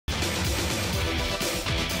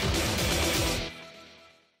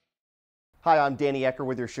Hi, I'm Danny Ecker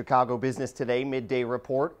with your Chicago Business Today Midday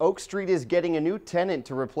Report. Oak Street is getting a new tenant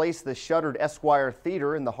to replace the shuttered Esquire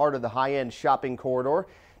Theater in the heart of the high-end shopping corridor.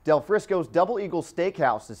 Del Frisco's Double Eagle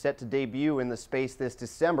Steakhouse is set to debut in the space this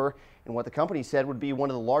December in what the company said would be one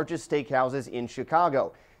of the largest steakhouses in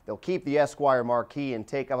Chicago. They'll keep the Esquire marquee and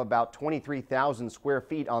take up about 23,000 square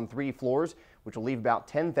feet on 3 floors, which will leave about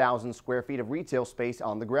 10,000 square feet of retail space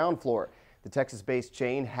on the ground floor. The Texas-based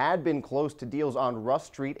chain had been close to deals on Russ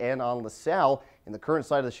Street and on LaSalle in the current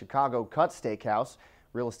site of the Chicago Cut Steakhouse.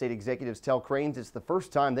 Real estate executives tell Crain it's the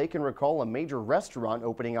first time they can recall a major restaurant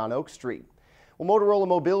opening on Oak Street. Well, Motorola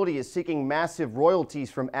Mobility is seeking massive royalties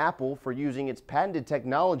from Apple for using its patented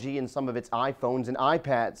technology in some of its iPhones and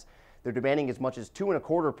iPads. They're demanding as much as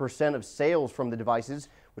 2.25% of sales from the devices,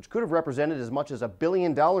 which could have represented as much as $1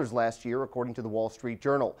 billion last year, according to the Wall Street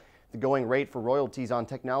Journal. The going rate for royalties on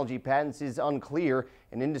technology patents is unclear,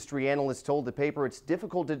 and industry analysts told the paper it's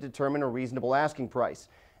difficult to determine a reasonable asking price.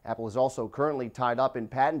 Apple is also currently tied up in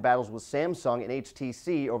patent battles with Samsung and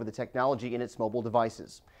HTC over the technology in its mobile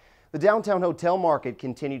devices. The downtown hotel market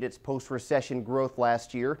continued its post-recession growth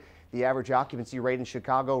last year. The average occupancy rate in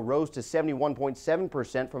Chicago rose to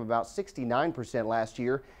 71.7% from about 69% last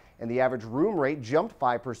year, and the average room rate jumped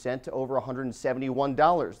 5% to over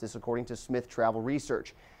 $171, this according to Smith Travel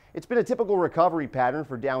Research. It's been a typical recovery pattern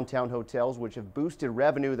for downtown hotels, which have boosted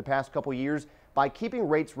revenue the past couple years by keeping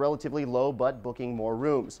rates relatively low but booking more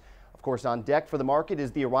rooms. Of course, on deck for the market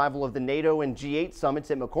is the arrival of the NATO and G8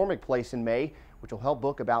 summits at McCormick Place in May, which will help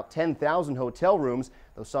book about 10,000 hotel rooms,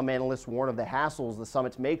 though some analysts warn of the hassles the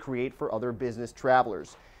summits may create for other business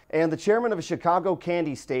travelers. And the chairman of a Chicago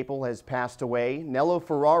candy staple has passed away. Nello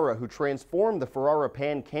Ferrara, who transformed the Ferrara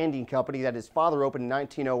Pan Candy Company that his father opened in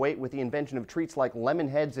 1908 with the invention of treats like lemon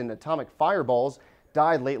heads and atomic fireballs,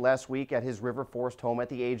 died late last week at his River Forest home at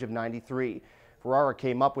the age of 93. Ferrara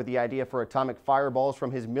came up with the idea for atomic fireballs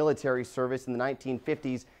from his military service in the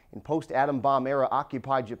 1950s in post-atom bomb era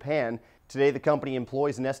occupied Japan. Today, the company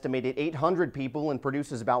employs an estimated 800 people and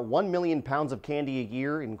produces about 1 million pounds of candy a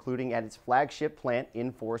year, including at its flagship plant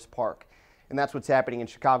in Forest Park. And that's what's happening in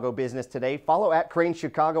Chicago business today. Follow @Crain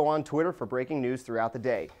Chicago on Twitter for breaking news throughout the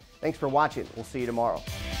day. Thanks for watching. We'll see you tomorrow.